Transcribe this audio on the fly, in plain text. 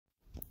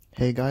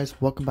Hey guys,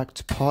 welcome back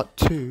to part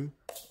 2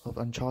 of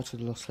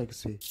Uncharted Lost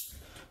Legacy.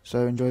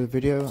 So enjoy the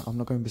video. I'm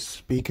not going to be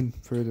speaking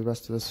through the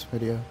rest of this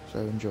video, so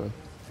enjoy.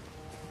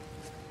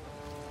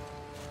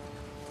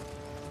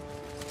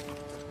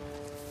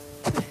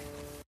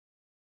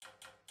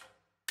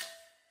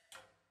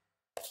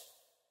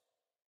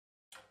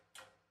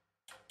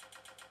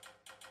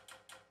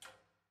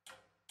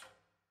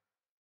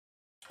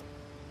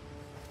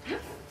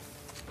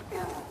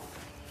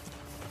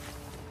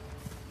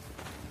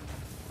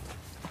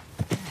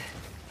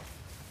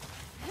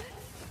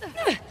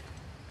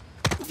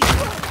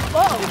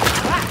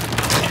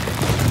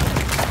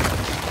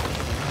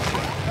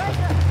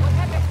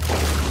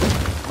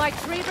 My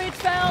tree bridge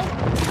fell.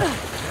 There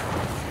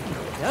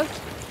we go.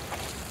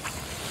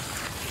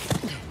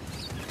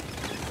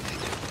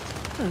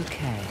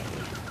 Okay.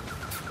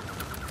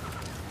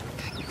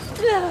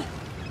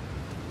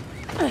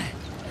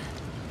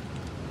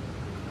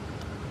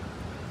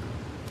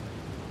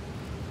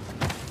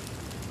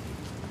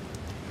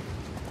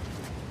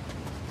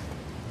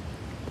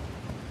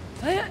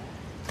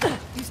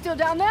 You still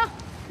down there?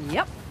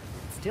 Yep.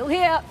 Still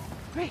here.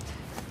 Great.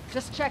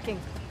 Just checking.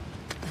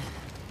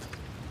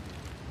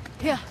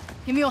 Here,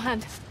 give me your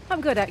hand.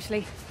 I'm good,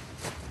 actually.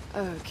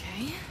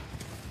 Okay.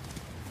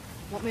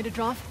 Want me to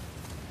drive?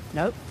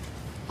 Nope.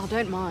 I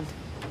don't mind.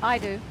 I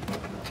do.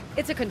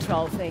 It's a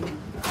control thing.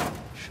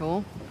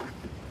 Sure.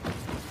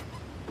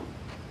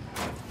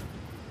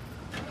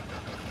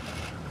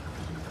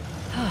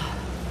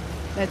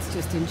 Let's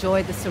just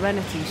enjoy the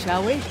serenity,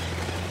 shall we?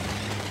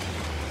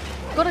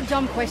 Got a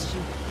dumb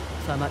question.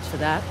 So much for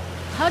that.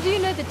 How do you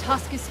know the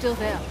tusk is still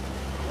there?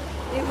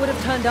 It would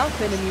have turned up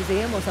in a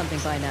museum or something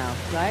by now,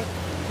 right?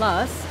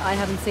 Plus, I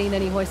haven't seen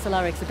any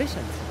Hoysala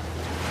exhibitions.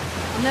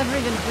 I've never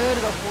even heard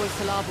of a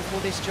Hoysala before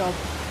this job.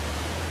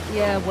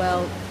 Yeah,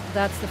 well,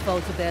 that's the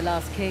fault of their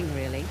last king,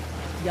 really.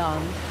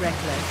 Young,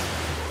 reckless,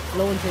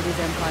 flaunted his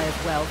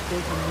empire's wealth,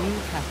 built a new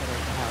capital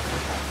for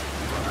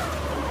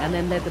House, and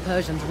then led the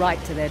Persians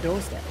right to their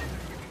doorstep.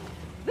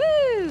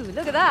 Woo!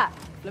 Look at that!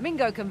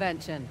 Flamingo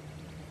convention.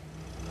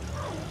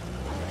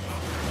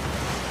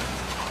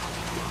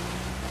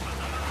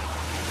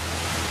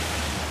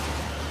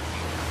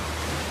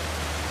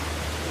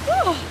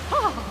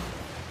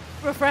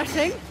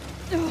 Refreshing.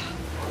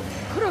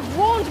 Could have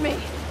warned me.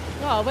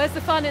 Oh, where's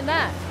the fun in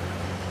that?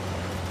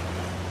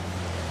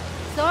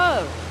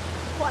 So,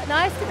 quite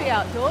nice to be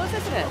outdoors,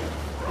 isn't it?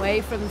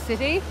 Away from the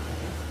city.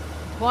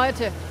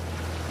 Quieter.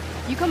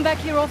 You come back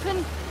here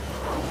often?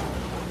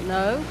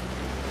 No,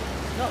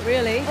 not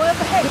really. Way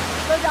up ahead.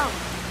 Slow down.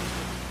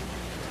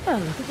 Oh,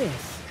 look at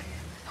this.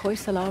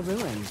 Hoysala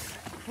ruins.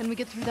 Can we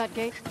get through that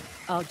gate?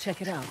 I'll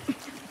check it out.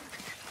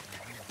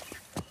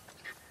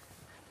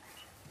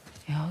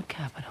 The old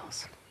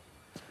capitals.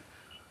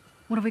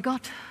 What have we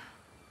got?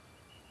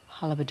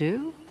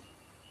 Halabadu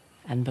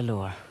and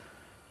Balur.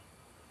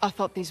 I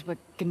thought these were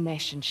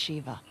Ganesh and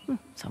Shiva.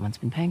 Someone's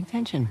been paying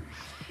attention.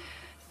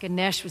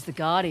 Ganesh was the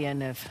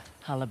guardian of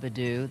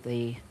Halabadu,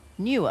 the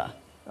newer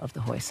of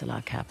the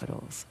Hoysala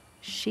capitals.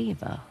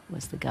 Shiva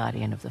was the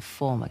guardian of the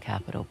former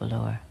capital,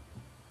 Balur.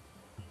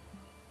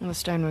 Well, the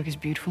stonework is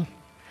beautiful.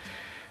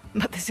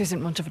 But this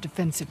isn't much of a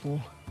defensive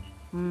wall.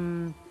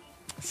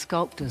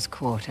 Sculptor's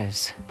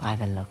quarters, by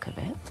the look of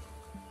it.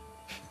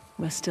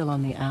 We're still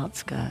on the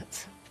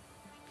outskirts.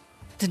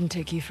 Didn't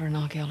take you for an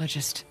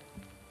archaeologist.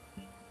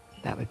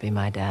 That would be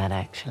my dad,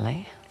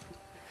 actually.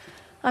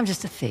 I'm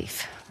just a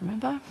thief,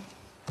 remember?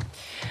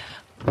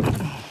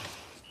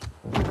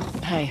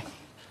 Hey,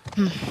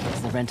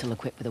 is the rental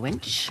equipped with a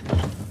winch?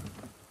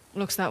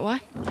 Looks that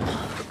way.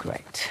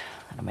 Great.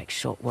 That'll make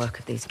short work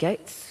of these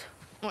gates.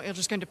 What, you're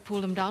just going to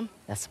pull them down?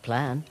 That's the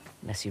plan,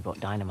 unless you brought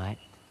dynamite.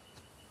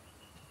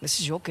 This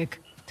is your gig.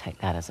 Take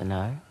that as a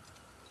no.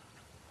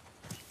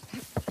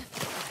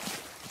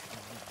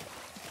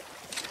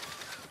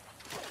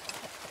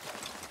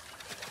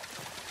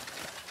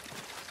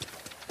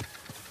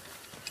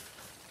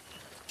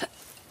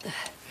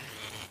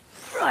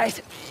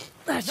 Right.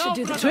 That should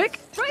do the trick.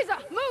 Fraser,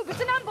 move! It's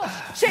an ambush!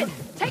 Shit!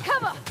 Take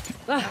cover!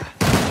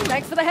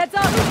 Thanks for the heads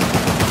up!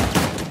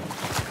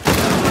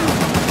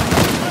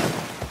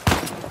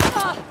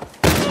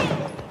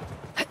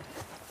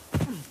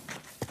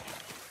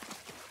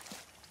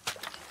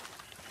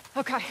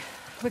 Okay,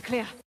 we're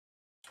clear.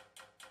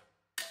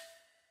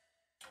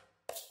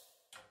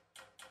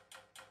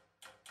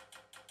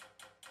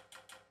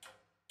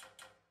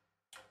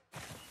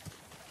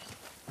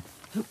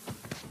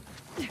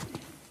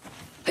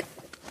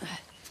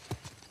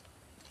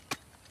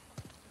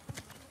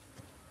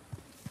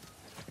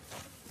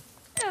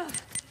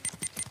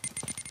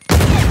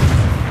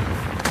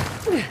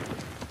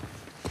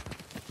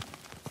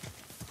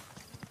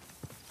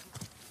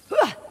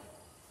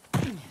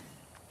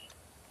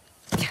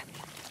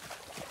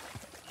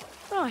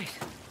 Right.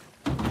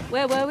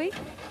 Where were we?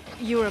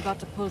 You were about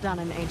to pull down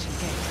an ancient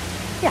gate.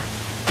 Yeah,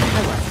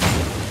 I was.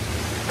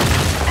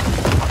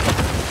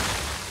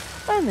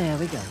 And there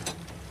we go.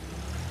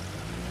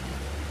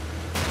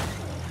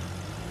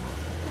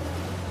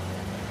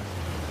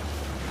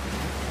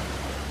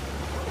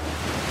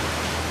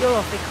 You're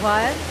awfully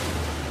quiet.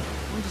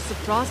 I'm just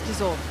surprised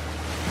is all.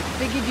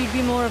 Figured you'd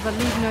be more of a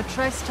leave no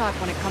trace type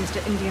when it comes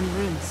to Indian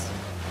ruins.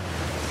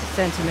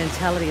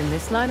 Sentimentality in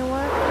this line of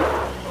work?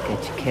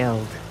 Get you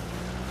killed.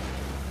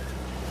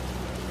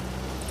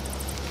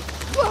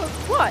 Whoa,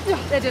 what?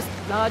 They're just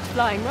large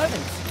flying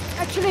rodents.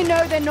 Actually,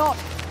 no, they're not.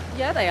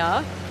 Yeah, they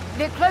are.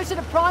 They're closer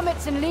to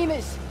primates and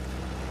lemurs.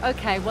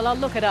 Okay, well, I'll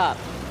look it up.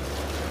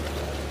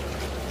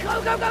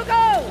 Go, go, go,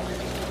 go!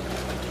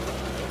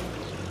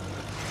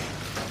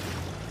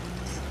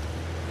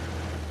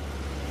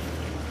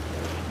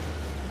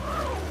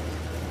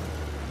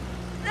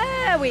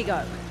 There we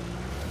go.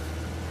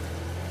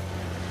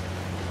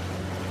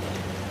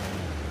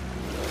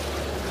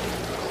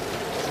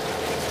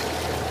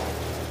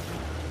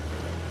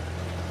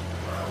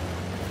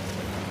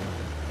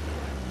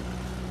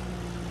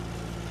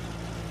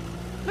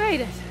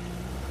 Made it.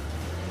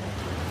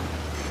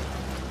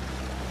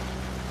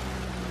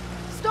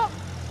 Stop.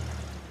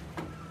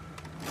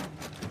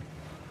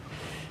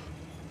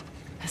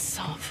 A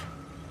solve.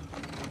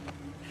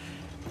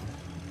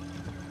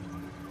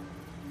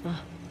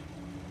 Oh.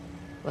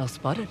 Well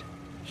spotted.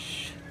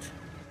 Shit.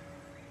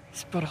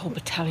 He's brought a whole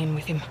battalion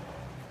with him.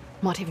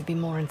 Might even be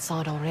more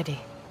inside already.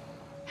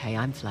 Hey,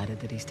 I'm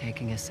flattered that he's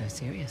taking us so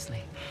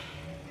seriously.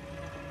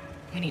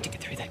 We need to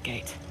get through that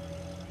gate.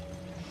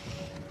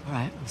 All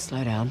right, we'll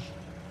slow down.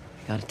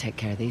 Gotta take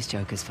care of these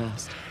jokers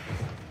first.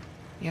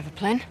 You have a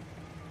plan?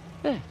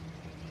 Yeah.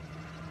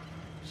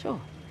 Sure.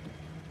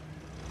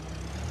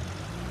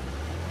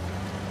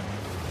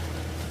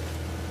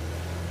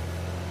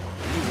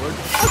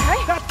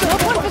 Okay.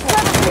 Not one for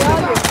seven,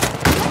 are you?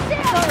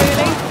 Not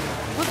really.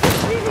 Was this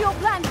really your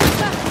plan?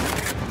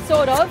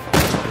 Sort of.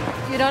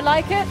 You don't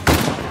like it?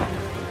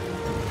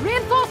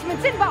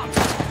 Reinforcements inbound!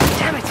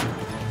 Damn it!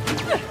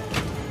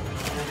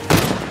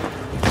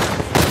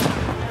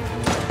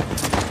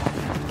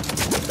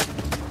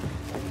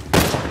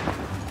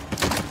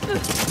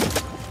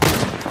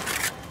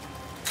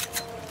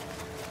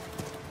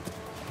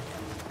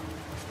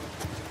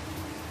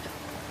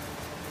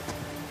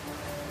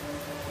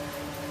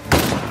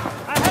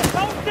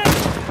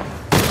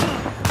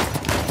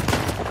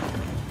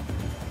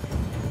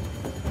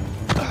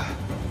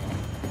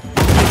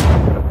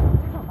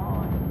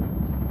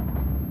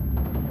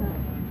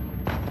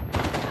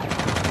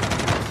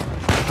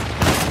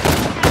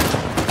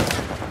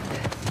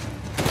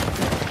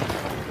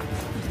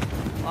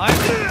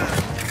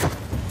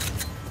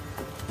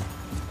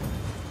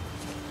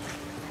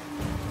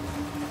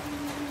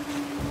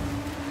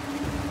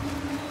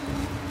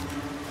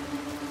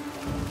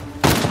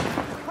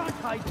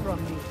 Hide from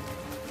me.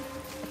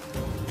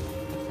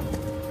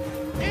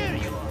 There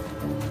you are.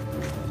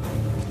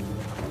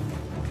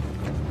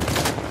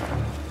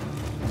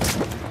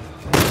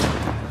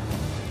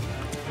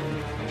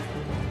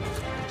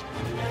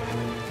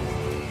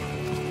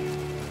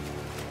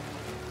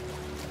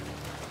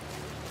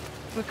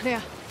 We're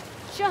clear.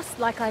 Just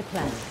like I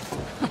planned.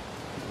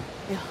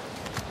 Yeah.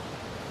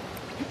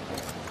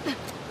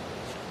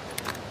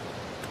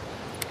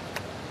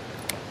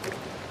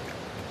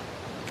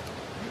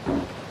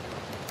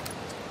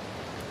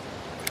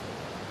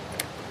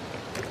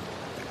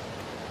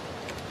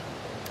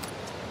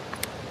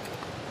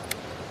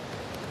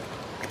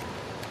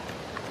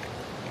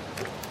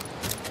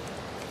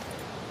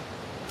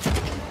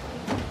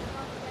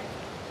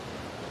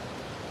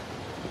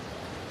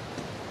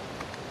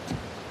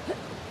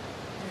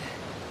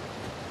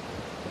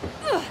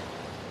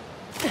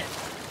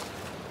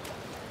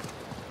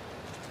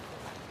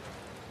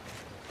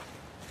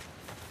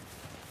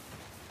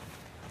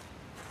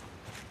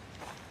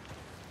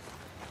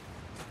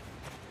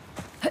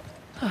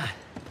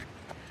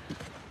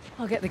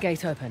 I'll get the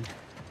gate open.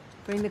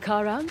 Bring the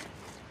car round.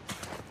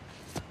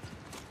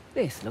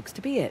 This looks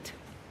to be it.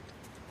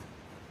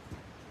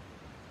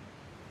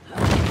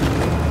 Open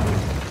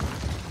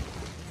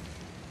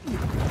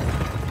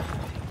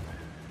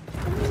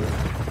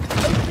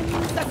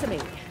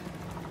sesame.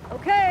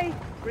 Okay,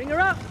 bring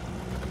her up.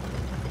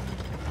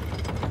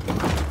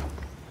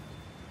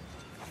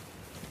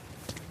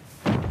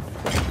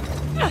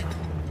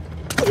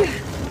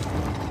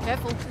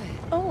 Careful.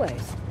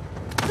 Always.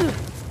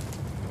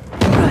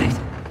 Right.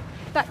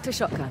 Back to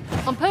shotgun.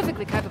 I'm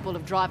perfectly capable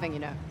of driving, you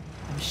know.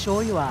 I'm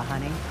sure you are,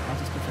 honey. I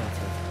just prefer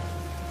to.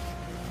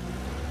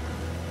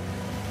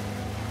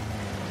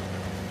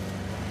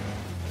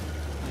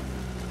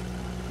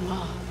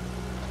 Wow.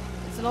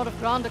 It's a lot of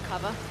ground to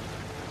cover.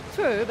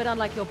 True, but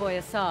unlike your boy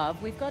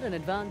Asav, we've got an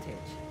advantage.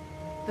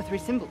 The three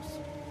symbols.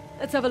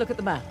 Let's have a look at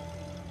the map.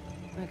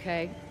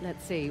 Okay,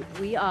 let's see.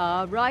 We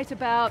are right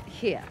about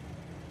here.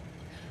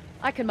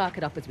 I can mark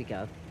it up as we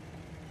go.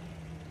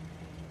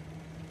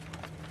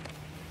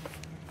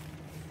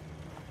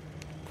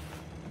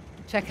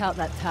 Check out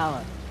that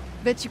tower.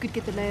 Bet you could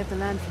get the lay of the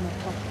land from up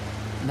top.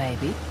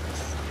 Maybe.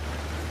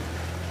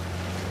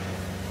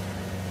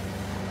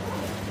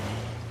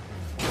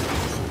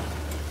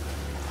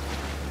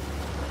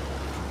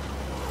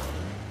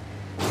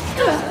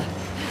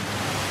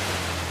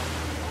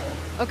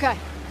 Okay.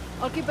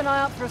 I'll keep an eye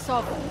out for a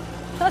Sav.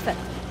 Perfect.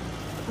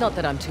 Not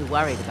that I'm too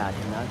worried about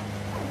him, though.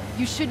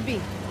 You should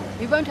be.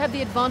 We won't have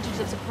the advantage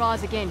of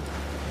surprise again.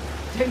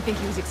 Don't think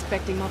he was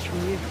expecting much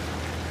from you.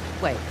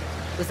 Wait,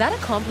 was that a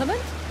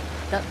compliment?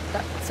 That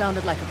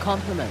sounded like a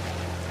compliment.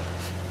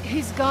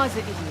 His guys are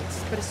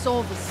idiots, but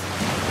Asav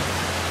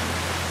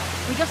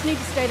is... We just need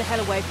to stay the hell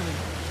away from him.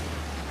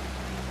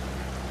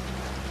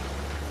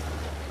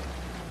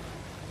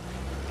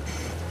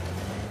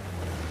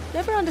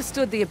 Never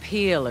understood the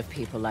appeal of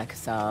people like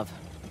Asav.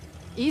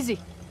 Easy.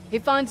 He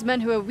finds men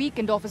who are weak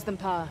and offers them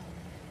power.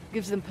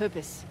 Gives them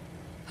purpose.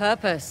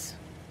 Purpose.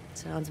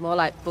 Sounds more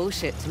like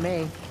bullshit to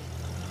me.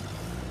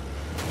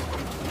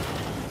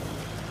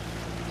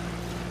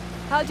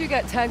 How'd you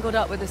get tangled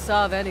up with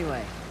Asav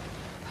anyway?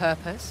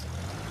 Purpose?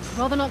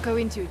 Rather not go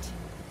into it.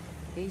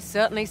 He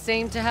certainly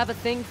seemed to have a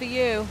thing for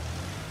you.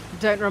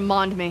 Don't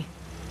remind me.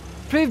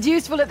 Proved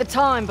useful at the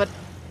time, but...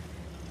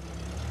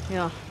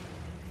 Yeah.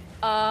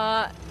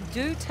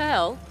 Do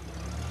tell.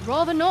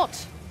 Rather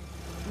not.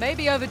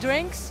 Maybe over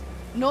drinks?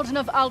 Not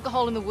enough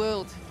alcohol in the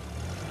world.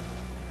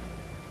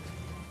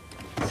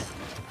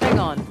 Hang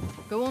on.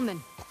 Go on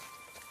then.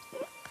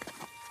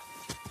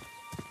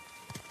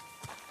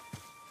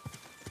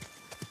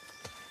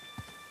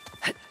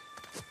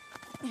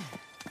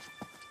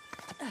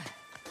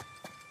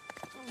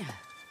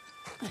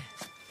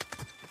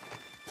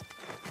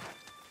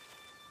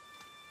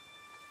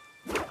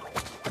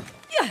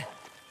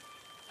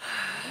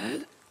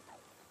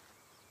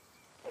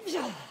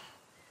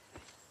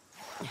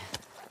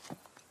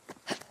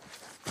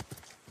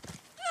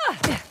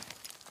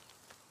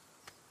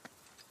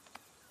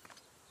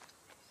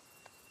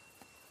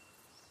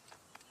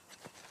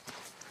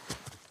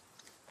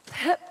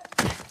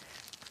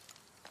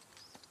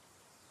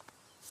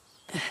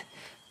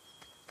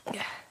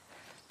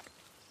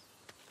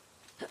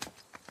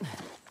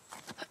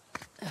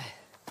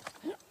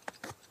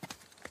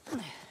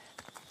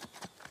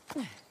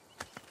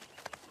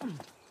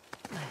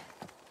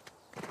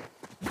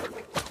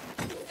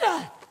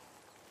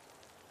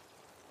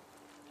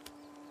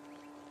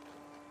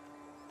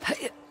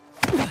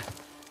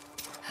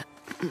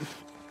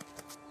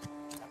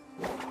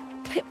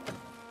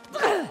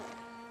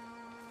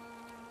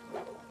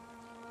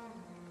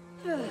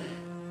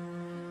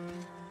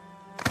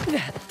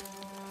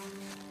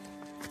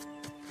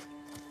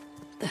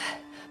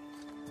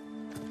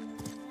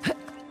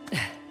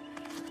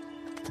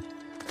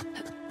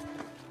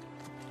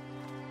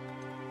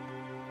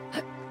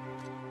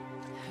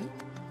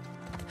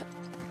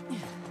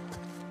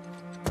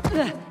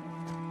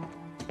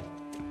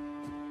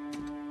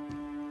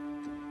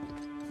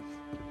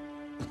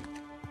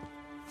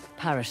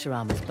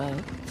 Parashurama's bow.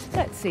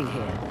 Let's see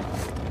here.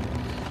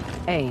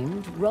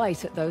 Aimed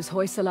right at those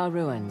Hoysala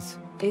ruins.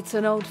 It's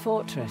an old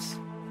fortress,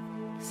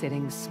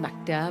 sitting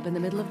smack dab in the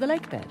middle of the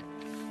lake bed.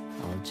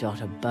 I'll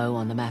jot a bow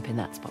on the map in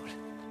that spot.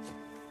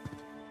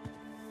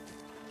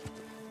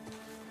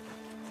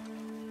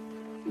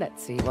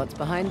 Let's see what's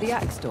behind the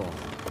axe door.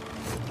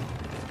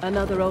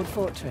 Another old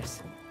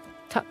fortress,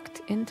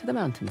 tucked into the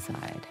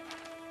mountainside.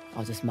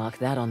 I'll just mark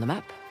that on the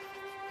map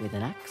with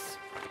an axe.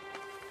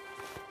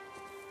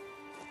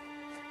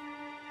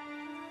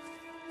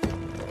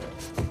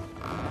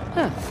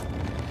 Huh.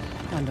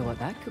 Wonder what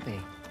that could be.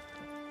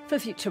 For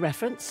future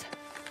reference.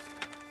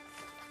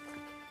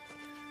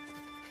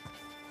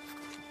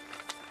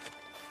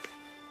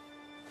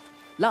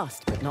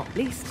 Last but not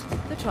least,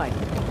 the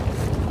trident.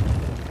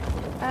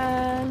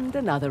 And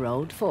another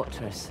old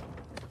fortress,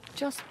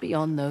 just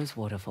beyond those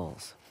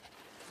waterfalls.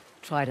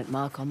 Trident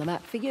mark on the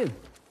map for you.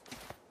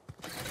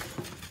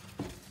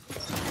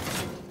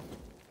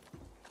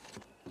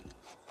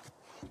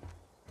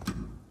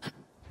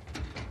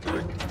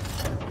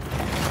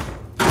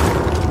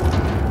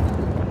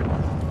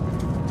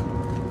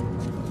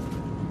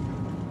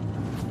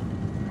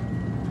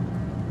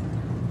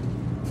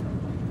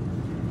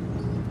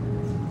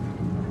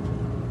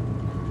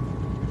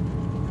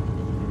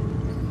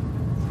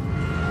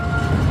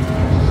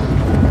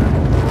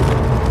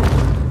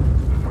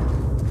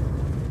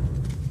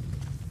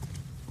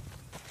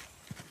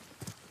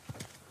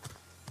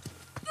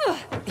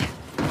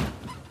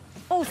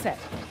 All set.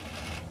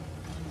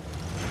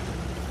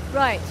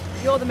 Right,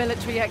 you're the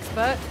military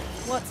expert.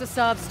 What's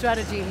Asab's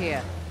strategy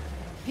here?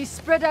 He's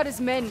spread out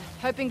his men,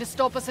 hoping to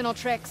stop us in our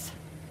tracks.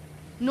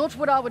 Not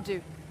what I would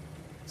do.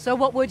 So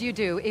what would you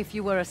do if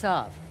you were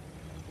Asab?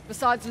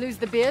 Besides lose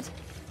the beard,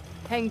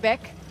 hang back,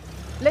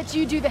 let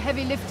you do the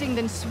heavy lifting,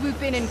 then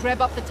swoop in and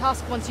grab up the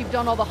tusk once you've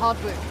done all the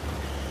hard work.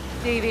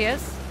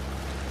 Devious?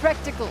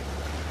 Practical.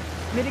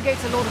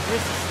 Mitigates a lot of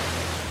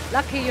risks.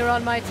 Lucky you're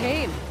on my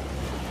team.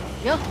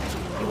 Yeah,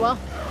 you are.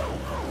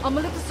 I'm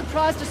a little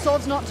surprised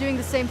Assad's not doing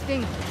the same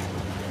thing.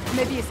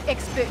 Maybe his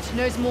expert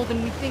knows more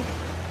than we think.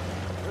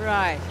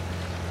 Right.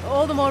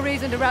 All the more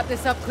reason to wrap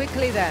this up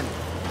quickly then.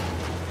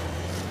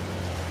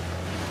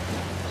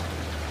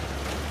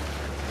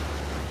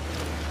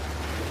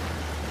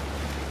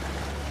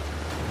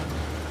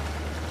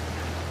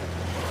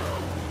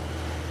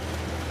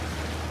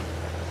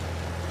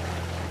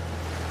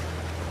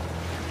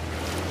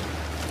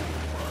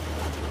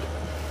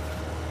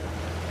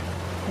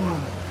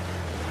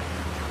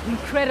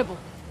 Incredible.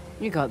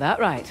 You got that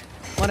right.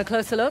 Want a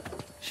closer look?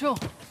 Sure.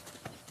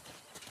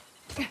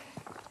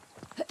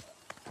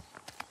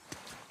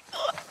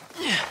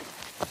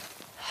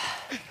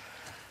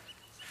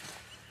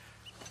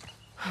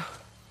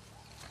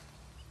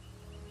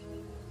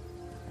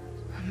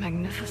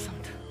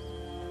 Magnificent.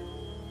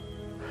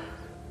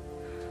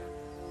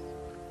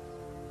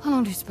 How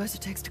long do you suppose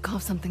it takes to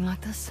carve something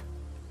like this?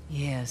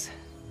 Years.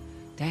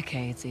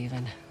 Decades,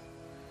 even.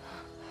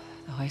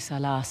 The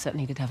Hoysala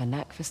certainly did have a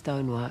knack for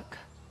stonework.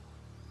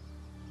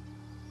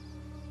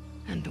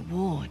 And the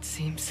war, it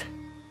seems.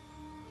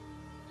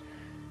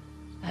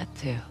 That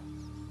too.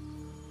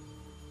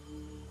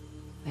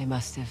 They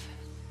must have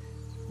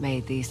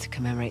made these to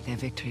commemorate their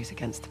victories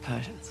against the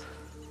Persians.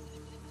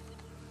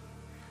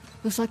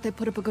 Looks like they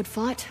put up a good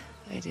fight.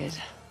 They did.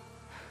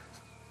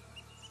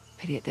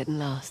 Pity it didn't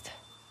last.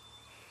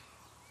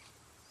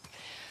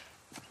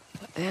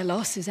 But their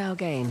loss is our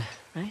gain,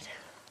 right?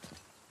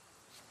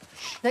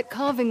 That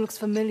carving looks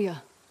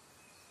familiar.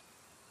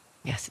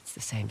 Yes, it's the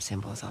same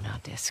symbols on our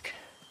disc.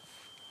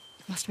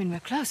 Must mean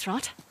we're close,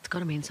 right? It's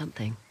gotta mean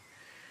something.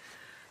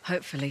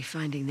 Hopefully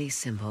finding these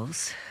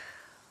symbols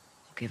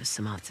will give us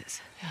some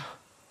answers. Yeah.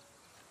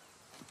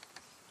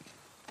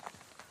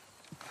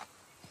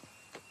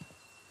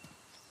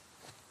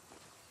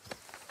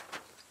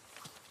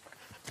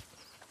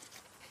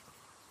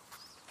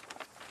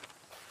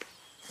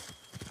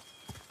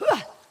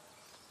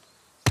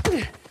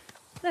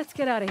 Let's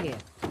get out of here.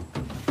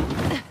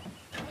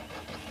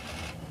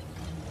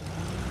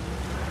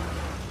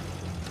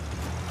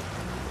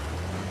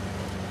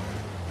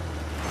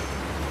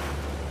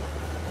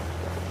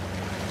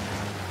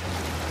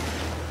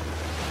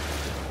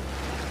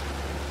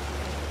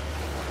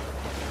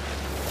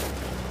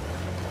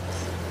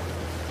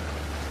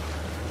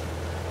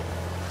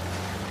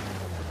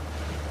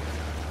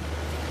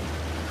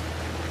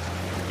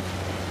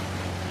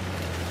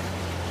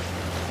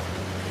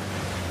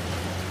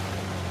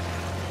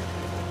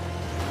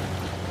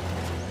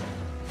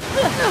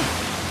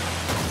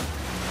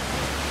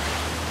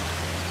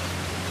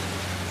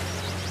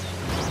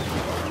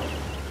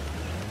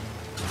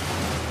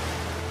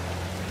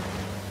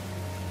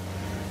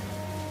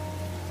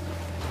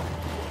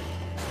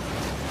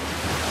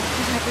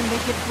 They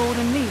get bored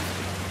and leave.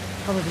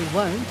 Probably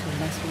won't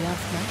unless we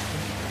ask nicely.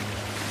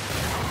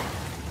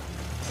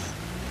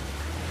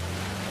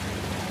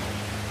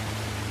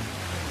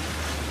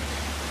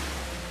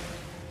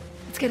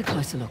 Let's get a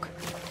closer look.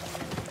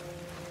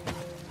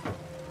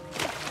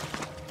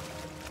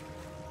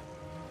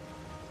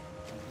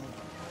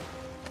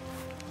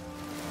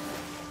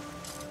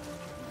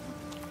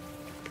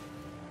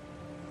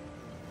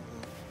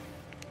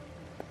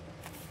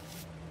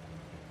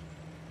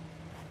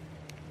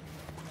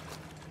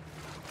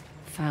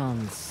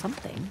 Found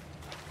something.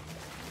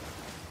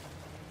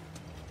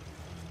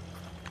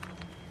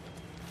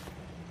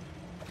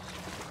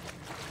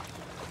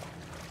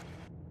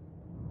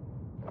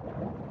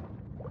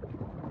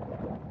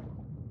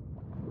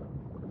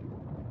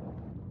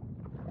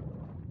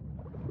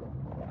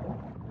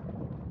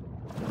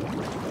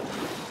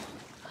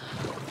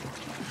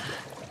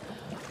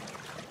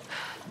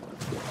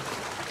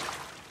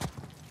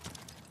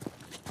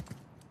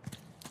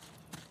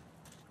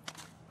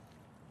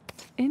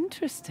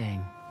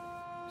 Interesting.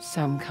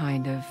 Some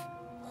kind of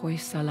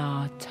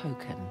Hoysala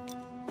token.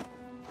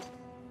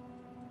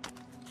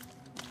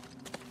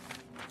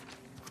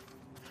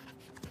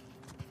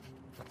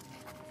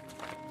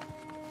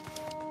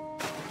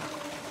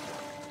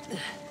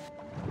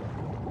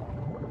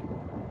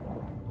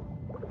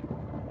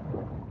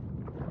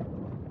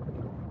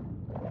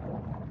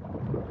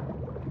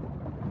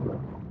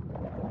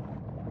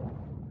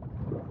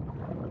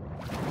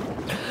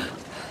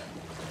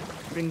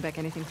 Bring back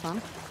anything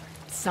fun?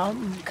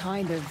 Some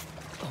kind of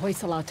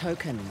Hoysala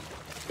token.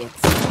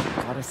 It's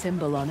got a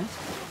symbol on it.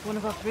 One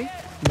of our three?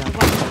 No. The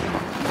one-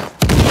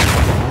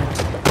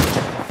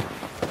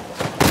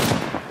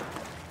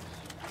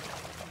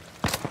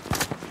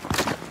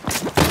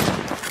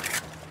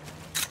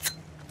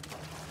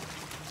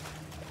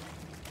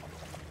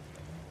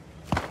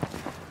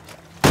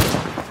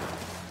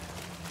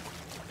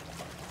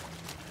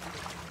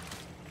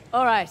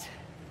 All right.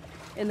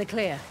 In the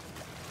clear.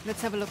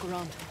 Let's have a look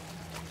around.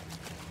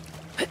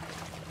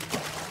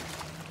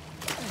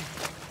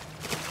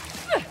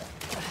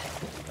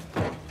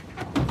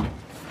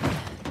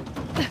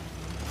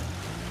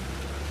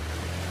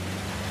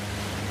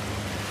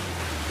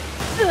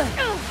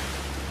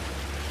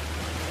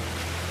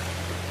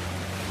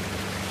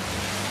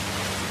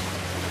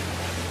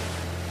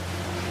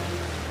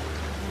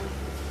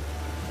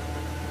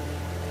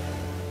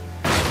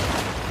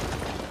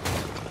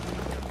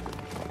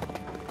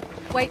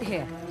 Wait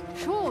here.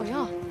 Sure,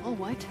 yeah. I'll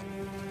wait.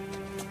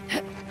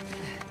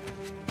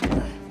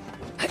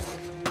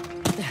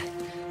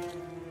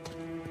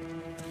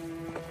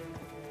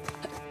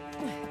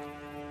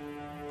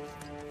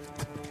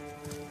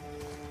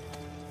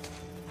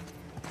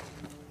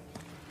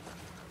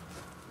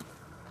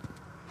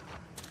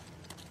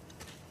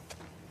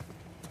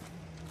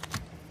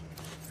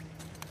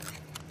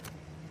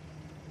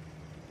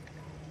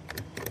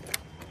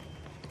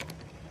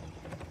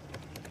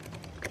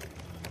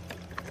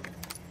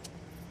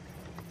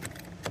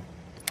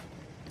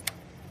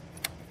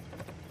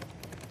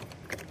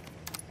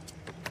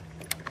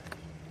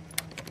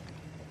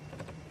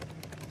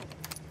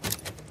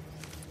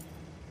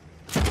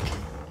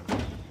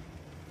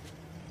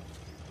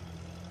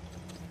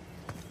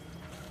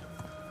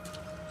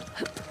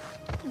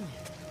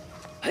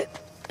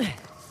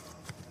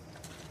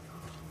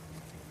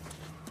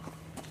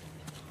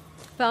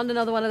 Found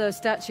another one of those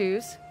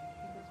statues.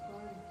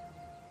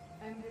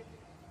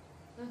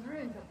 There's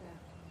ruins up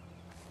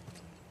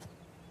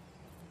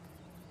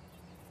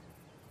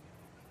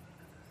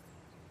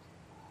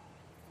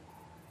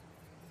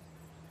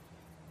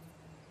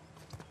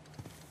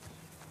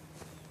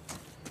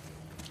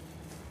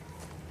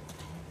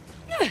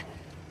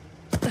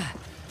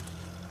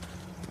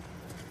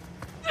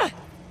there.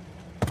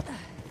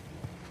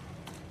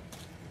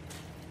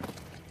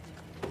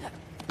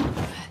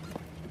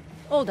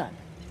 All done.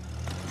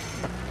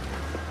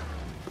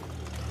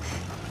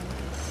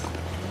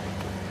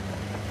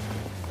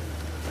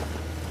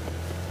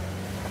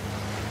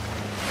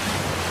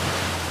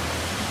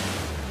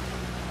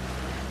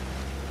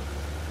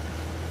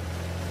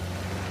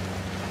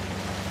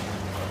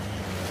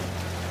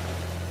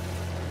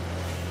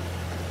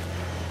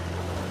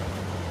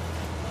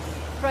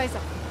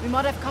 Fraser, we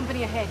might have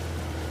company ahead.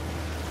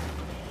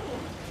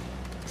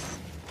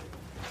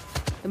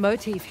 The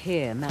motif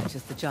here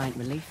matches the giant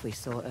relief we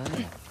saw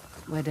earlier.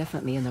 We're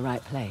definitely in the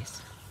right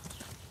place.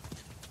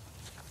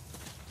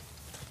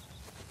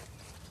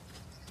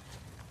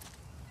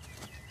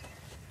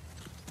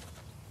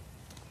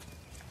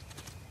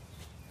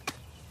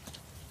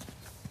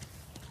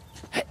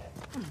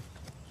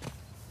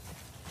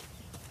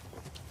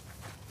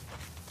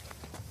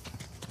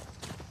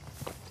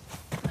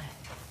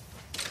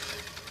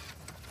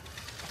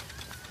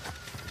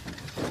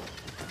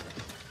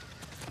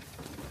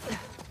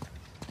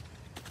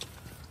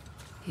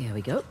 Here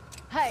we go.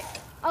 Hey,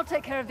 I'll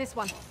take care of this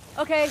one.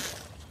 Okay.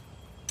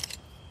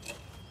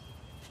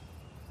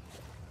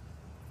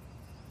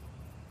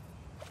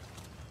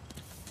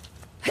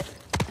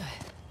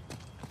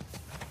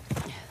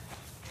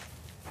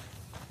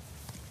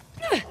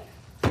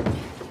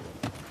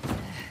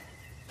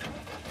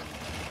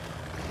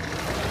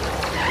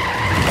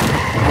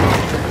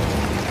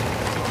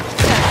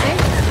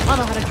 I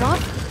know how to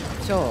drive.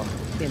 Sure,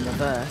 in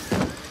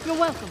reverse. You're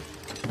welcome.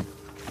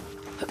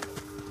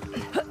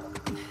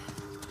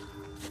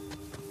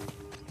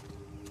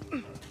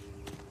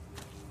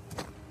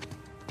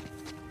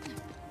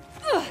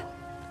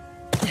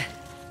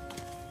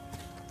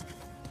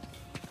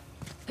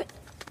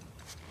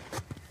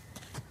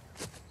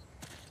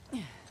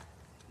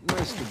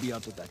 Nice to be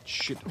out of that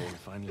shithole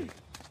finally.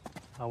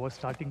 I was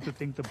starting to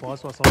think the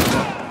boss was all...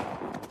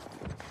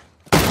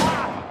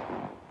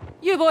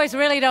 You boys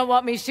really don't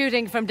want me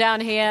shooting from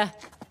down here.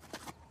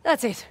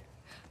 That's it.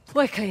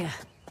 We're clear.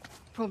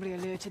 Probably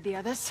alerted the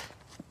others.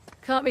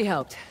 Can't be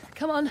helped.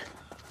 Come on.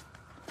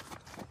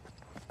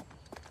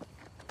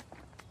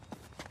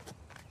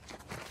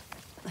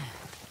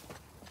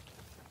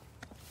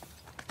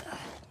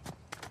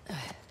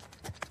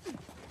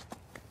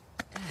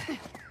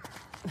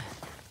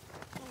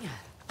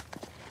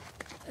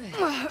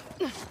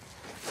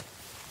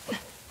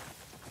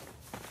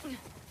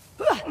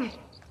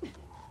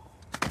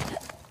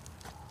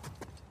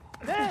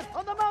 There,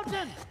 on the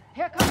mountain!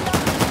 Here comes the...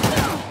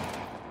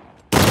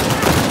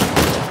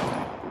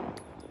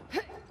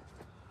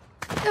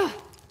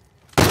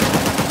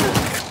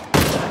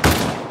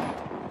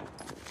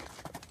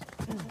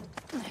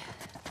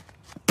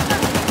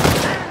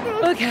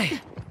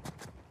 Okay.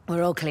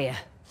 We're all clear.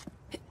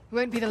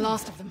 Won't be the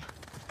last of them.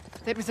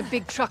 There was a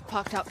big truck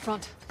parked out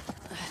front.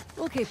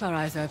 We'll keep our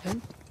eyes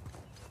open.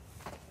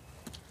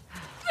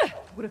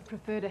 Would have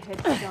preferred a head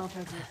start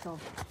over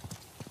assault.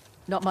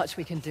 Not much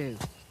we can do.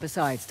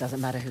 Besides,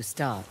 doesn't matter who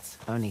starts,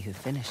 only who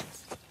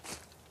finishes.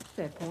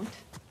 Fair point.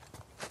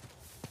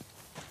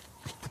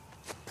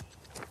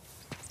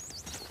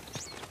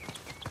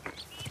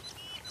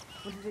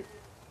 What is it?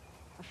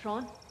 A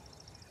shrine?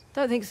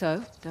 Don't think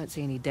so. Don't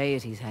see any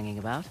deities hanging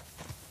about.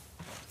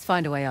 Let's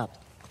find a way up.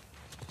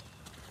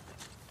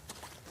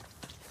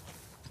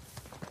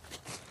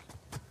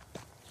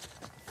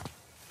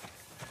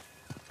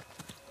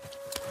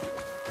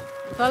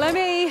 Follow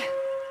me!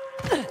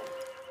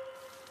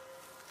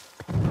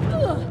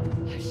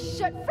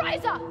 Shit,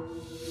 Fraser!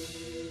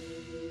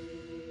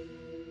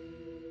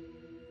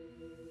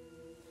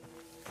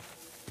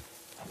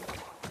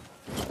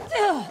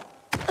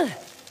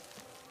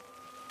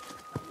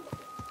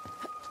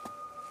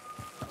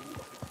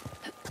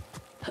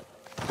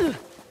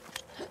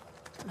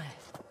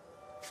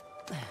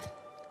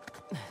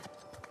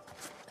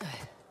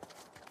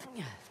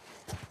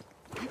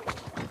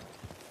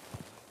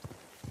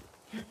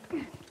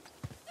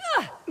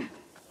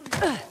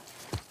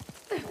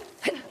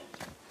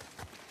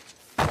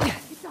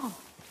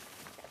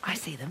 I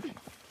see them,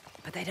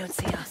 but they don't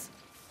see us.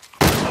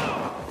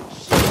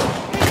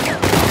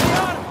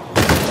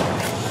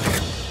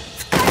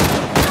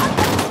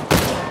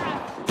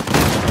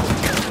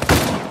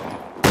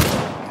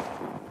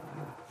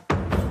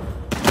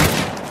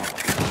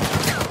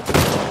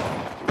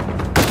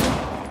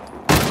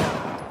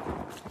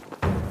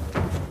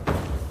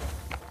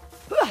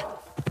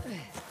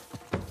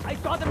 I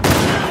got them!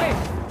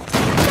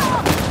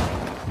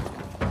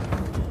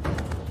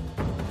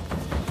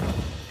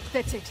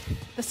 That's it.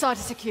 The site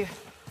is secure.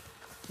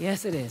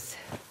 Yes, it is.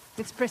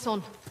 Let's press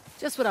on.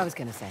 Just what I was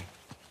gonna say.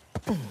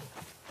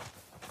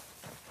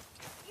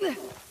 Here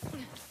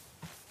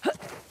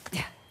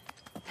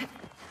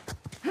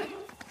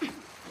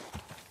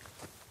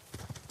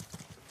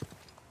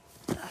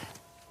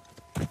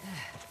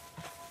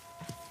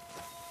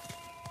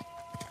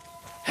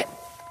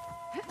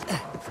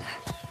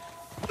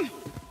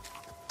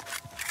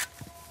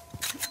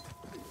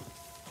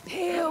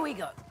we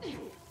go.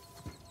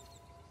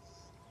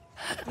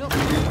 Look,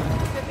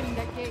 opening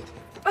that gate.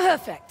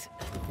 Perfect.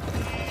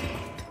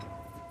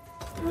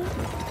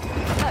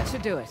 That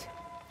should do it.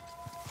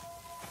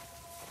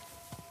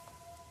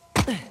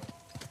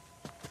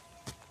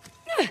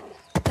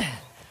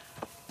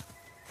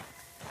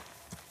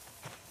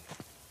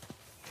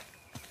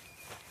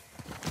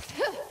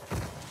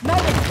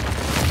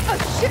 Oh,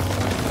 shit!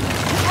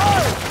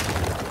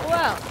 Oh!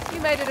 Well, you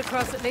made it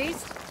across at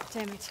least.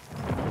 Damn it.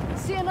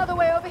 See another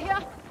way over here?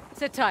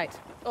 Sit tight.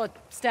 Or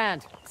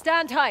stand.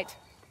 Stand tight.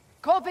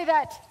 Copy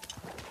that.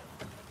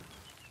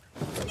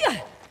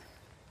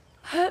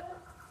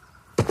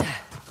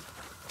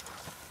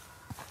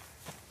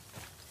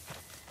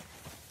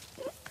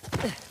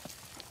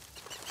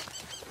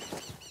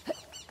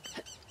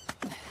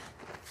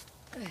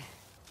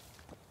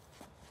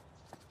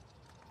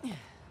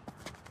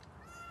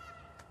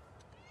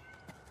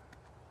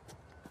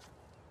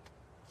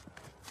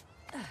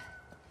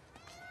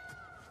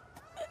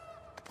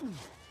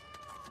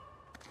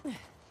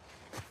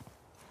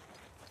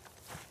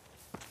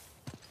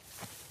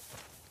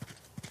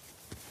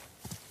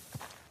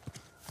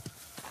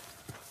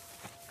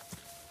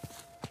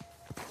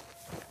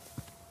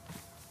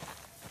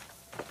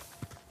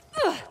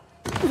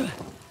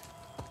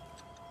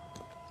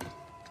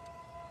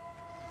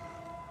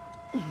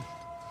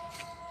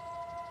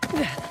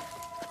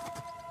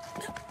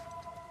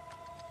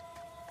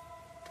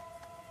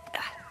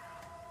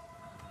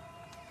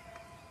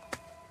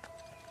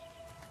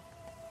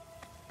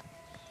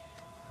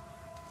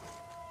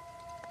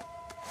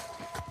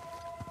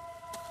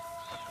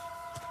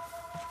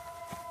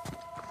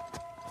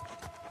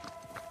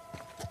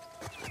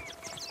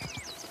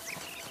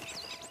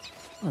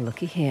 Well,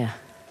 looky here.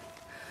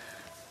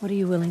 What are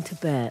you willing to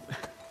bet?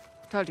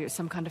 Told you it's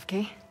some kind of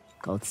key.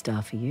 Gold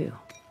star for you.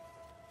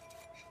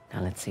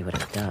 Now let's see what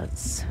it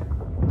does.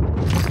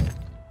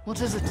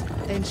 What is it?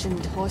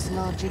 Ancient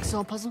Hoysala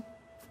jigsaw puzzle?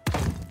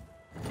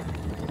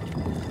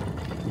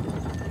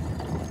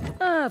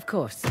 Ah, of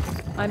course.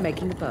 I'm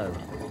making the bow.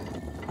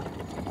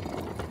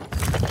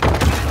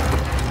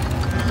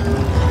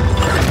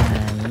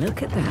 And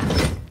look at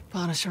that.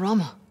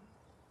 Parashurama.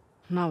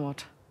 Now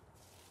what?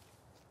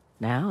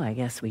 Now I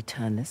guess we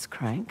turn this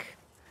crank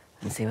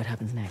and see what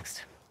happens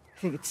next.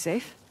 Think it's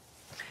safe?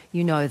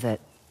 You know that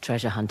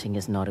treasure hunting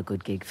is not a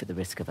good gig for the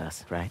risk of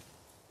us, right?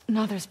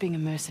 Neither is being a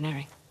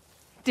mercenary.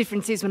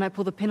 Difference is when I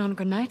pull the pin on a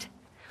grenade,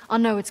 I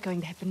know what's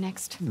going to happen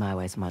next. My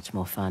way's much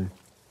more fun.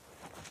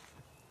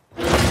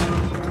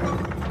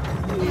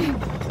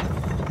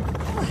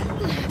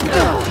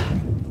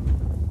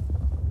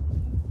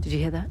 Did you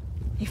hear that?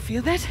 You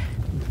feel that?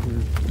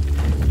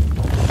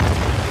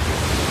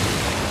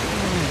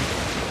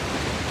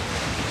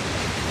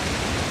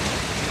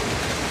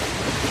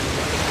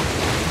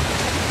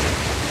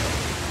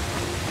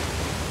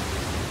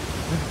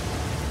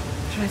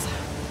 Teresa,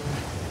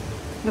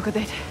 look at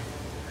that.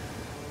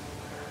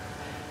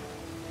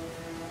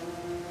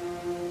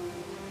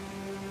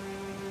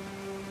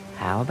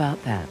 How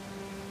about that?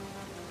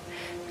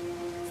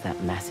 It's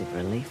that massive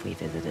relief we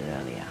visited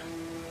earlier.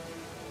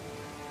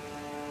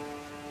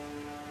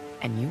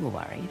 And you were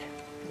worried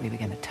that we were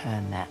going to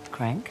turn that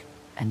crank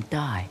and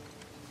die.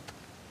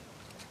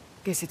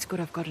 Guess it's good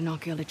I've got an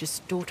archaeologist's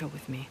daughter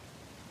with me.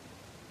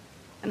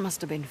 It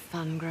must have been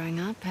fun growing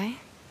up, eh?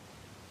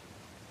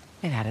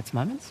 It had its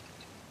moments.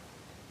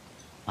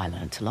 I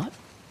learnt a lot.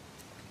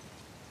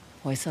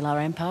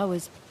 Hoysala Empire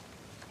was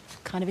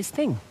kind of his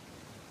thing.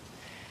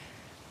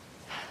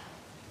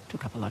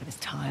 Took up a lot of his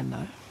time,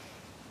 though.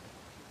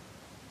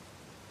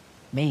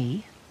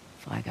 Me,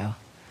 if I go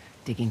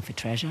digging for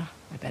treasure,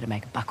 I better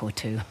make a buck or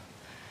two.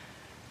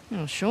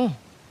 Oh, sure.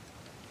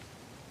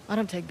 I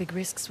don't take big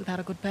risks without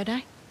a good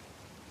payday.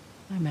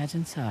 I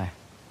imagine so.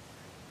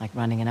 Like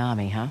running an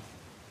army, huh?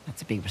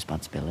 That's a big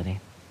responsibility.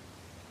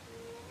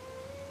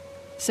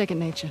 Second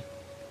nature.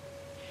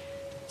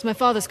 It's my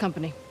father's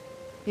company.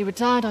 He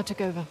retired, I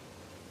took over.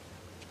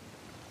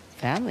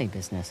 Family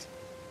business.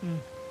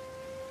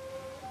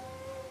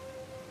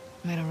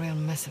 Made a real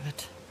mess of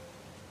it.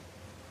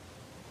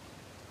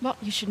 Well,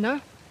 you should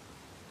know.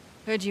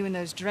 Heard you and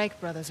those Drake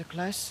brothers are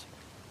close.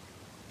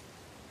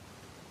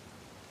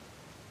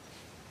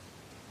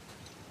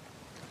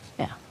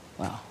 Yeah,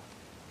 well,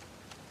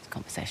 it's a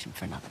conversation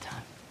for another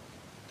time.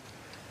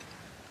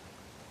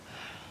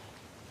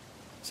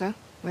 So,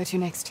 where to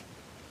next?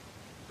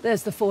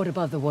 There's the fort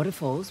above the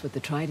waterfalls with the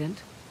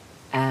trident.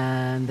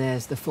 And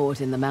there's the fort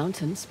in the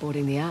mountains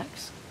sporting the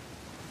axe.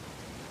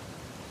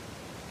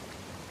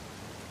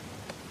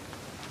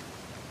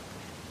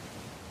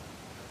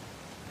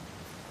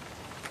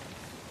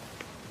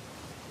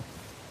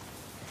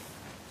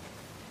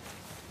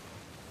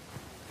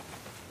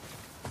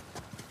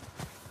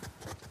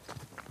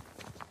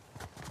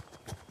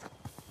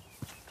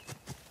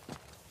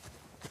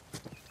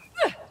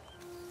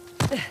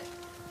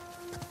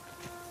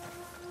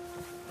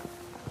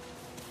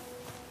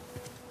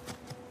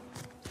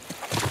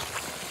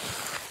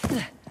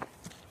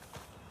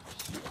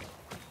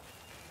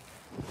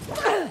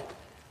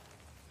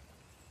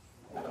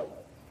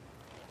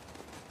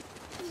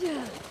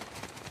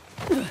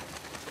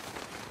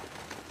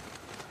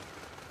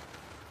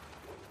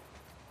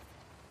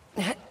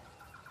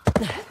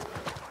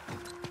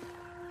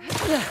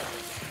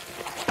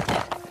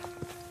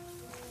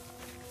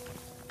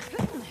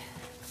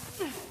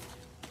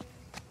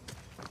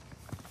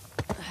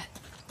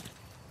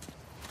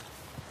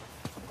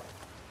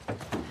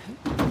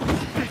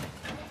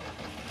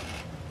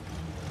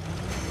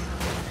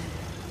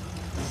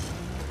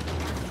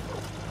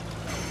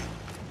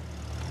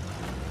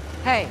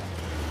 Hey,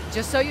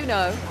 just so you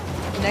know,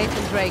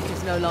 Nathan Drake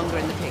is no longer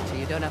in the picture.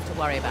 You don't have to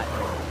worry about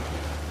him.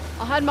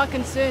 I had my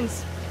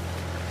concerns.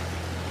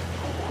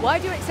 Why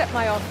do you accept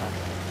my offer?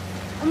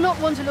 I'm not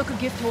one to look a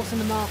gift horse in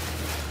the mouth,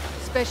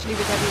 especially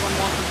with everyone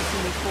wanting to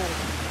see me fall.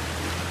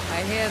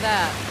 I hear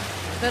that.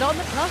 But on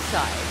the plus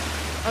side...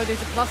 Oh,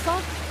 there's a plus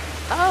side?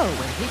 Oh,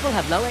 when people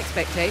have low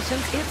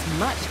expectations, it's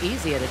much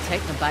easier to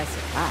take them by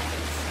surprise.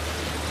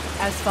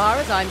 As far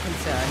as I'm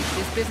concerned,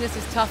 this business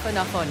is tough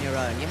enough on your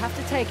own. You have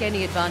to take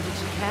any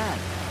advantage you can.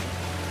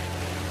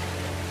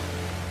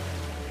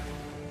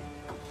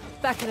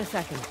 Back in a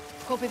second.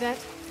 Copy that.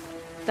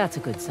 That's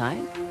a good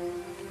sign.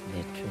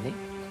 Literally.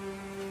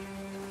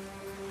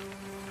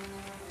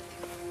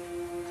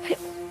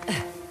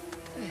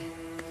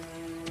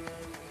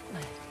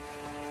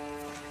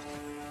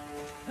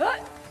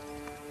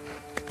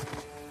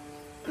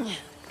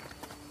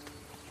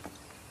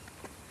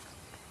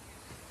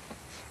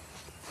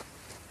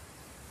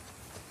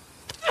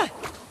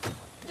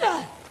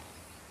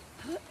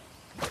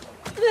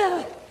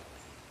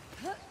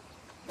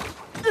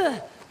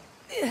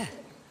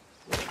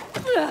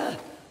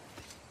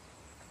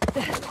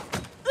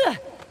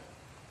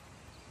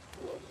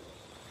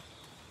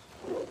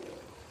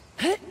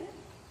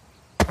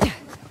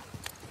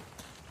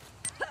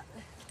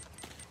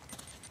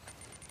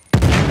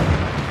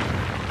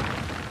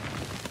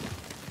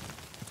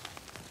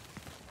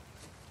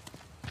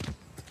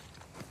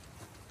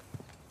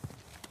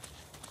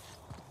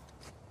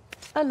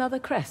 Another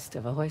crest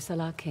of a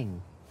Hoysala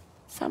king.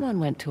 Someone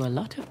went to a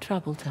lot of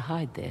trouble to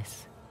hide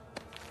this.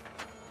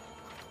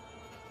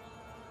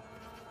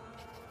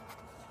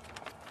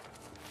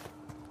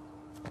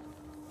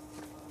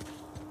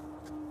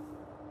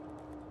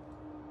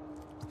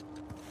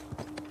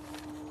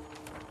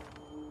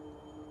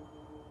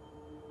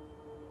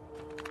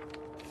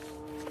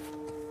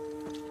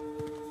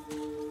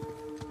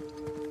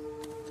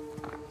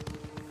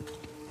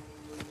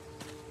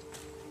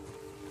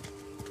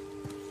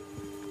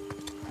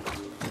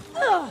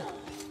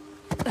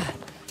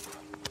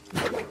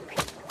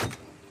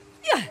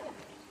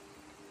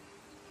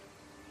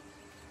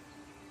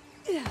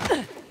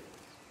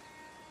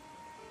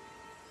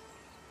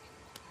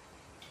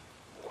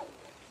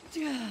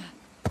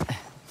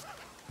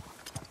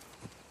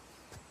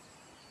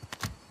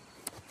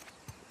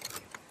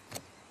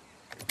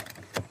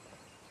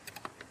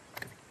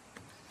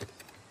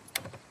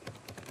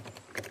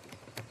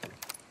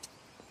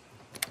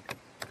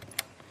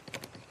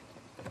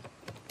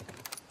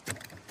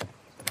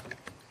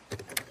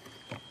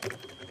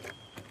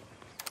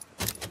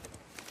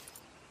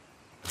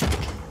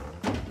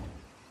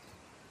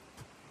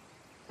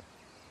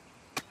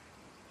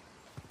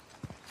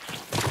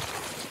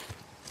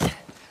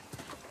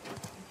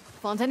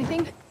 Found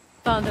anything?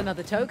 Found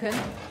another token.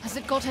 Has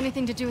it got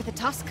anything to do with the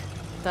tusk?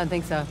 Don't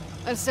think so.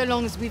 So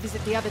long as we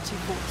visit the other two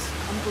forts,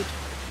 I'm good.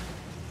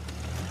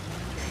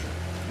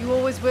 You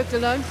always worked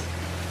alone?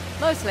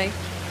 Mostly.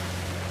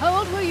 How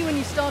old were you when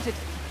you started?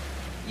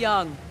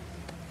 Young.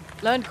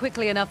 Learned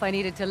quickly enough I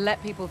needed to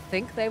let people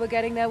think they were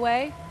getting their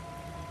way.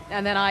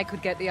 And then I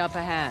could get the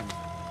upper hand.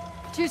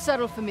 Too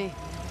subtle for me.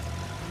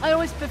 I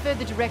always preferred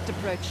the direct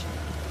approach.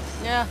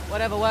 Yeah,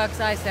 whatever works,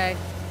 I say.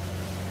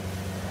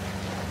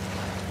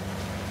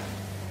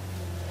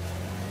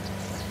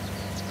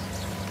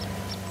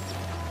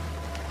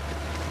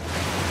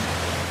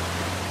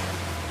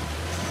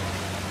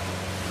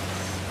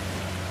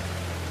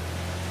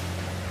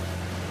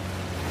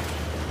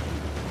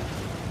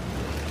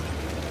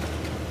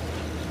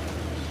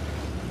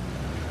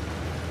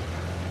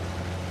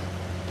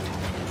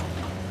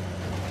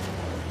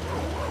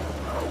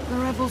 The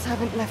rebels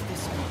haven't left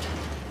this spot.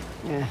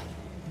 Yeah.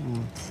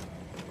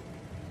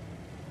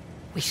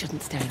 We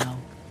shouldn't stay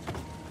long.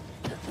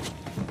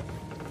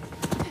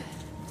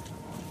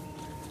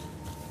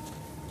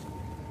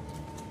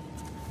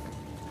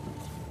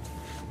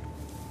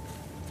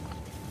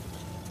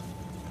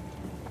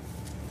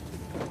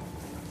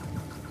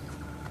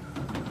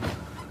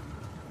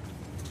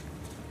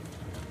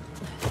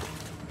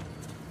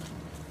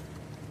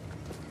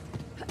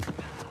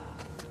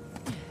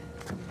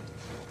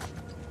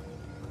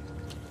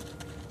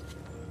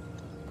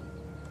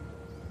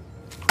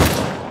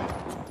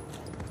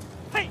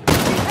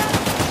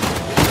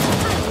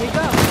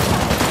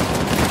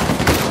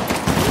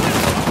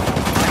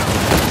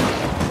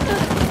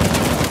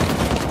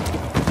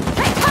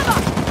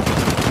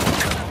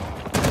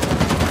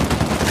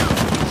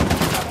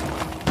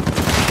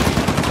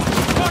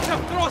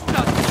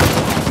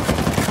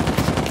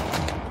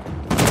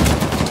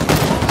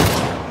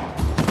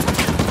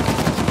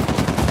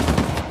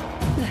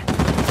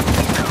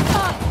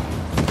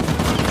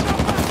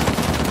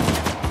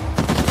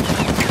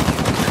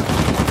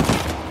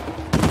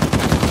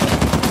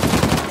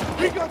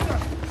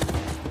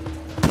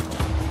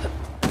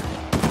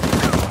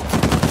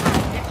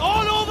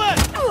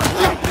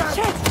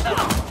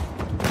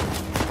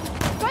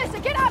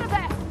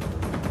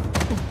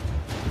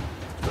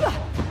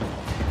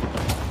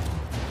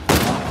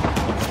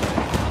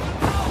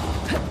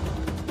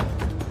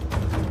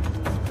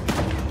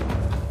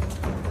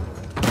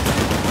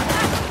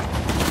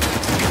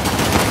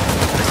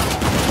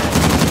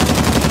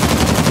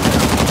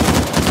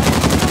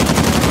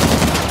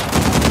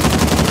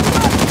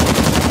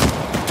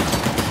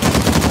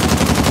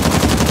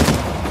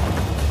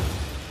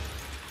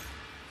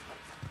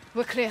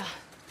 we're clear.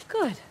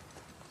 Good.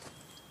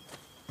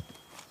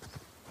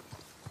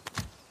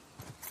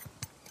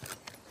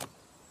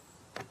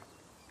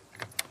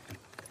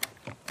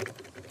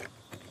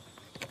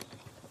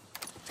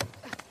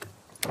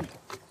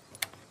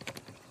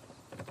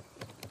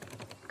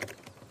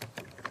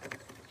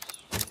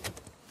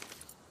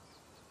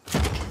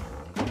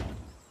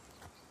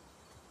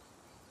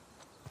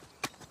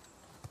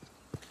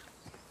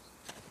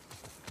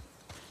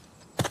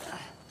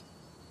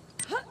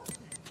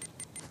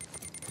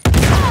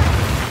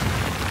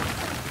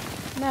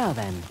 Now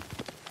then.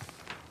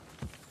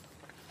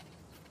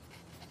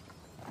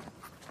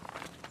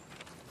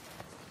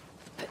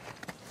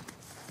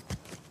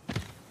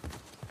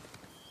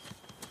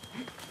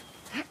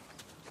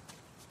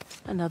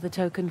 Another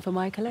token for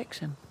my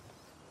collection.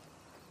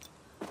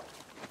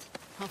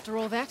 After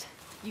all that,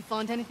 you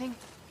find anything?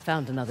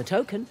 Found another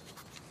token.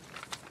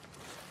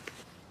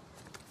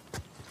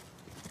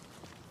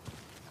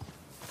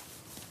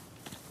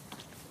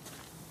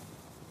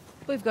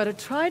 We've got a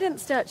trident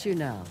statue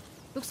now.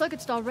 Looks like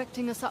it's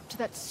directing us up to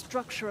that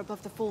structure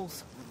above the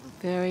falls.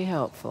 Very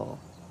helpful.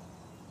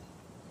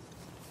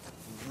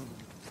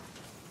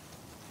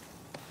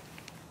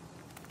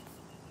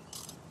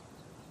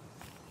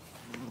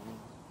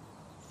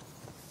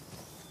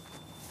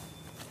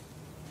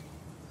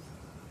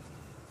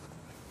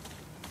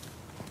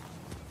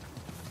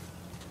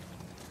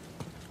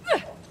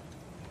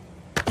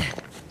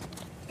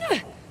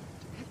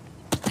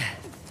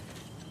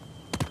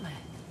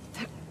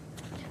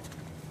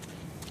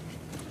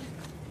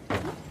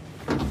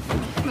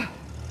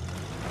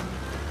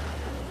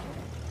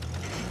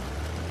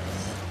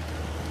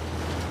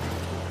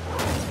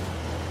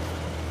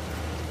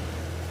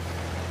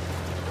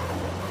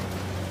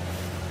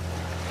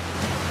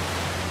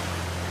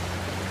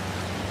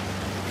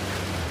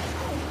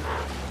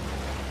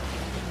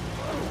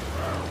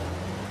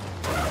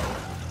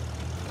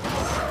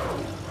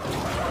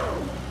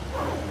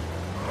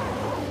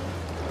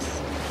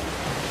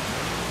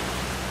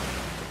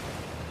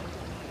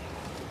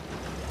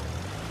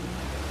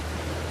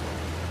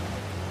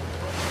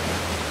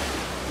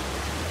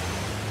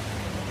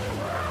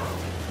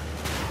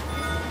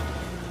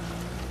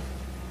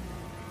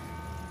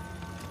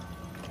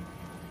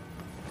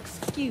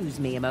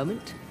 Excuse me a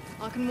moment.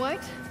 I can wait.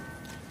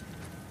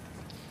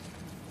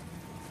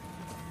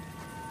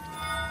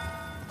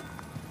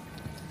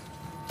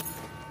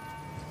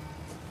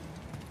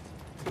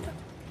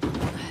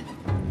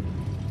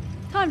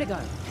 Time to go.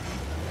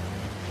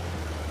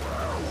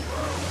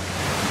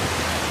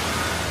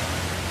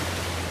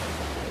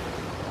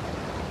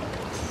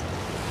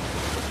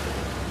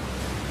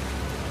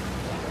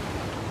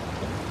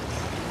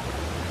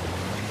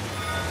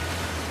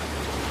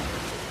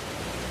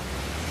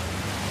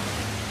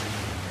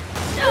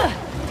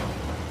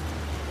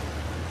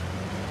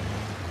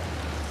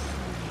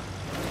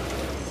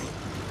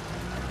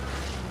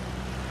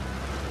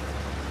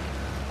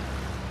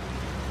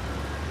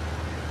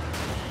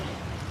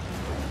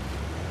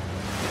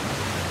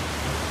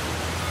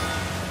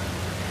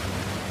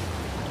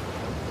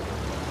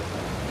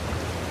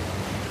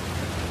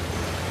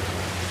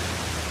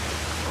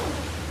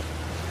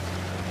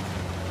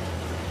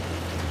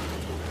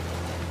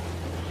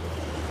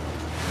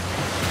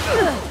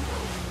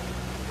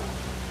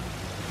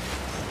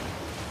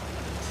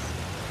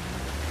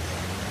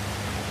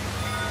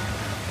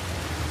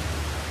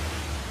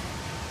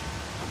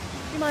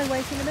 You mind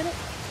waiting a minute?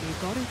 You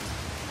got it.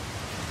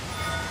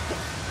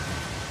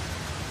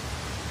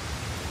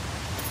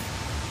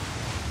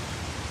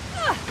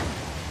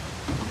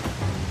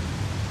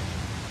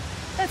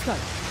 Let's go.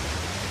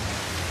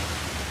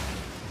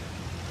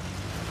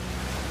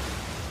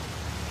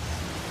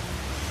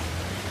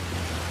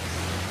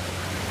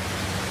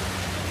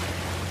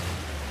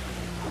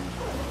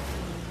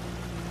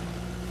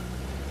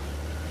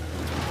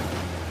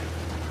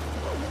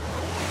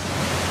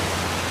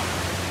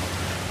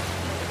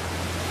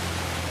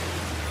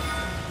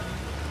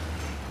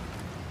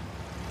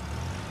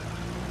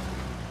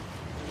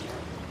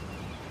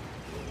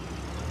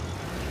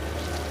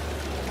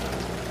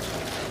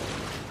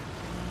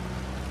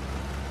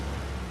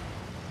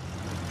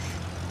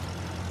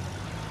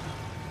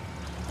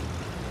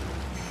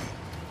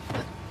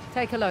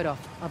 Take a load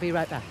off. I'll be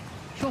right back.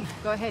 Sure,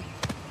 go ahead.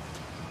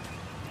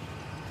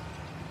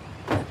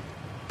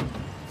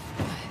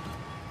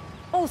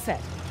 All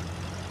set.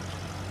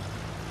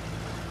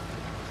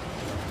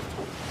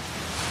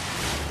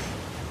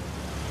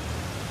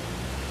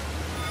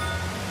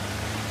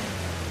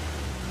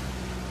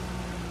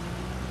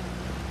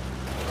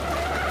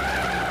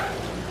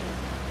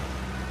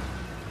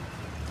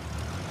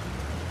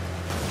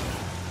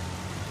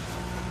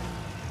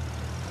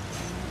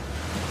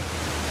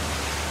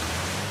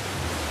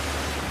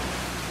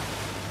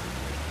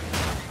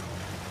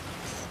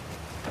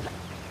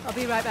 I'll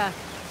be right back.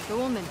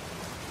 Go on then.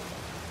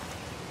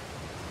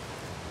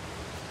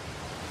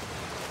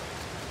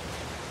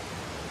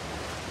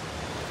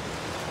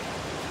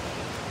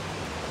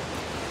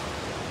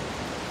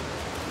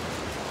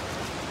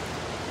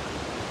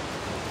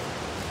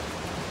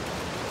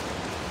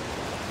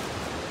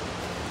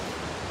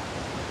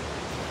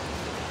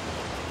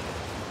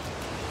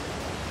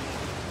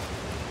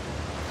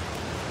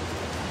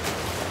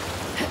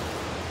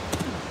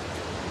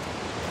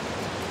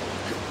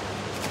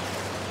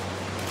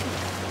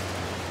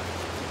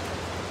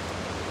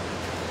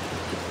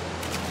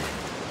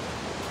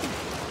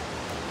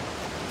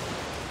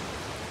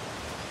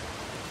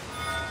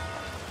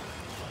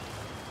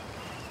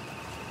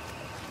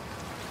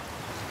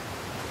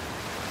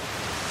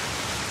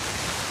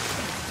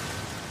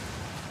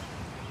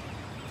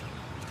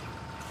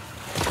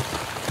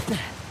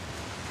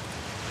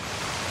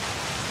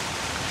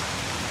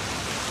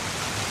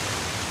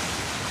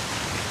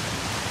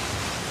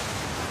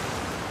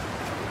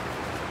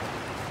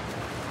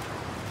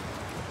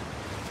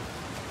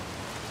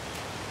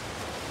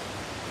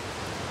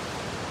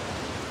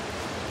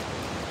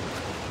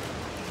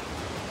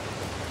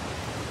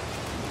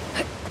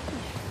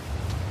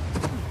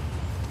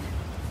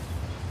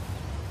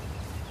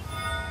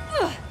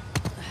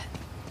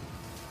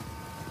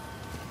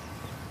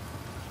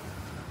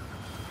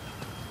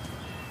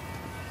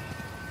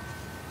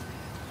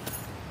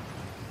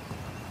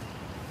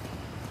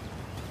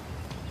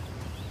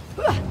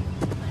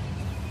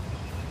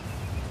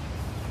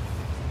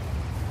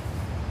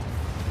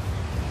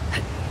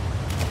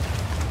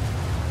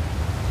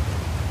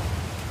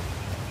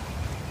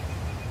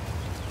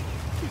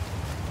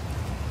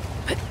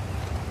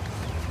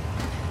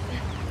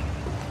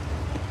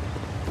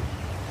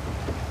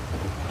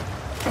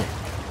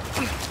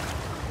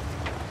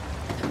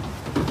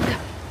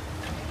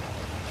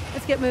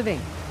 get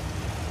moving.